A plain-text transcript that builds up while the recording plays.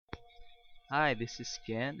Hi, this is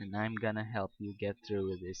Ken, and I'm gonna help you get through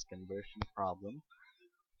with this conversion problem.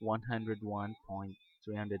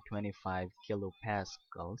 101.325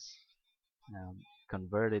 kilopascals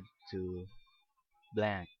converted to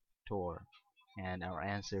blank Torr, and our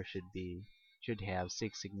answer should have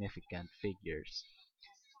six significant figures.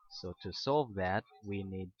 So to solve that, we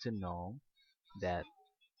need to know that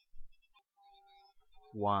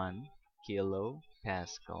 1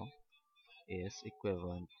 kilopascal is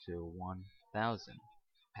equivalent to 1000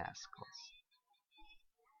 pascals,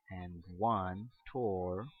 and 1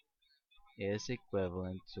 torr is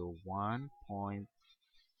equivalent to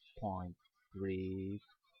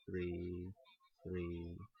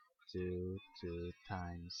 1.3332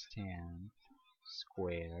 times 10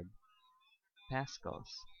 squared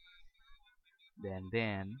pascals.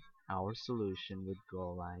 Then our solution would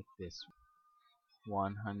go like this: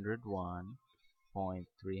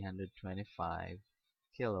 101.325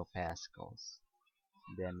 kilopascals.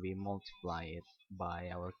 Then we multiply it by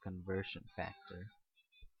our conversion factor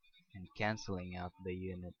and canceling out the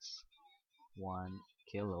units, 1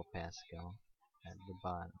 kilopascal at the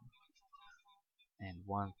bottom and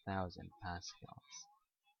 1000 pascals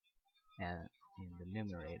in the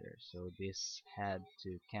numerator. So this had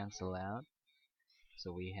to cancel out.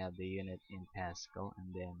 So we have the unit in Pascal,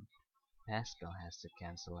 and then Pascal has to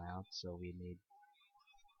cancel out. So we need,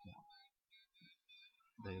 you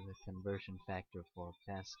the conversion factor for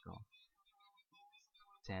Pascal,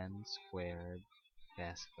 10 squared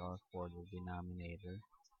Pascal for the denominator,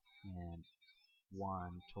 and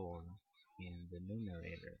 1 torr in the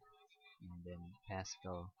numerator. And then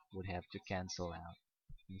Pascal would have to cancel out.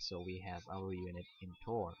 And so we have our unit in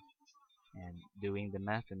torr. And doing the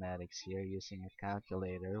mathematics here using a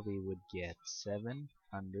calculator, we would get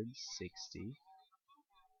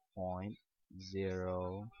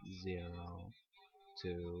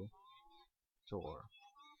 760.002 torr.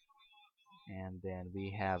 And then we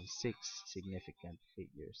have six significant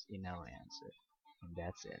figures in our answer. And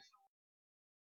that's it.